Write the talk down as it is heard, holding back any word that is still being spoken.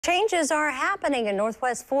Changes are happening in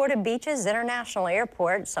Northwest Florida Beach's International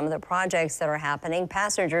Airport. Some of the projects that are happening,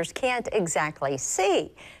 passengers can't exactly see.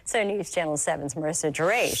 So News Channel 7's Marissa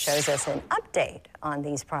Duray shows us an update on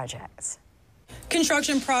these projects.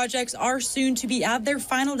 Construction projects are soon to be at their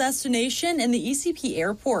final destination in the ECP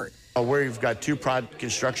airport. We've got two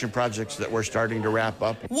construction projects that we're starting to wrap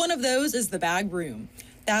up. One of those is the bag room.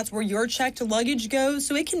 That's where your checked luggage goes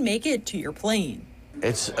so it can make it to your plane.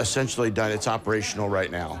 It's essentially done. It's operational right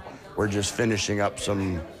now. We're just finishing up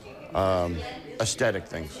some aesthetic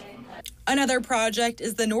things. Another project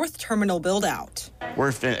is the North Terminal build-out. We're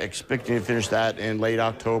expecting to finish that in late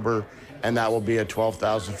October, and that will be a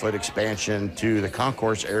 12,000-foot expansion to the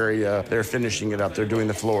concourse area. They're finishing it up. They're doing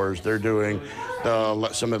the floors. They're doing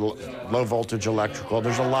some of the low-voltage electrical.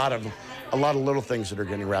 There's a lot of little things that are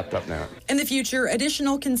getting wrapped up now. In the future,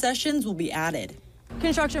 additional concessions will be added.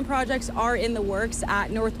 Construction projects are in the works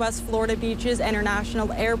at Northwest Florida Beach's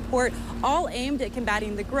International Airport, all aimed at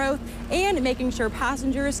combating the growth and making sure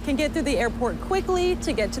passengers can get through the airport quickly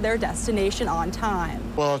to get to their destination on time.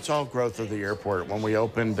 Well, it's all growth of the airport. When we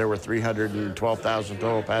opened, there were 312,000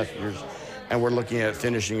 total passengers, and we're looking at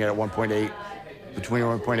finishing it at between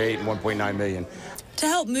 1.8 and 1.9 million. To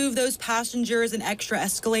help move those passengers, an extra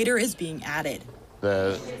escalator is being added.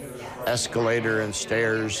 The escalator and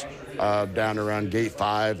stairs down around Gate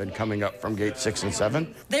 5 and coming up from Gate 6 and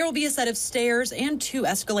 7. There will be a set of stairs and 2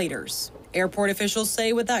 escalators. Airport officials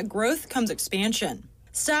say with that growth comes expansion.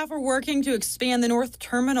 Staff are working to expand the North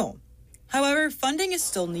Terminal. However, funding is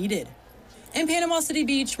still needed. In Panama City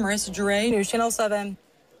Beach, Marissa Duray, News Channel 7.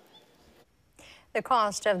 The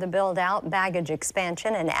cost of the build-out, baggage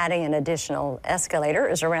expansion, and adding an additional escalator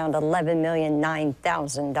is around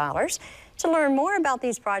 $11,009,000. To learn more about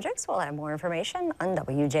these projects, we'll have more information on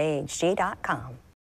WJHG.com.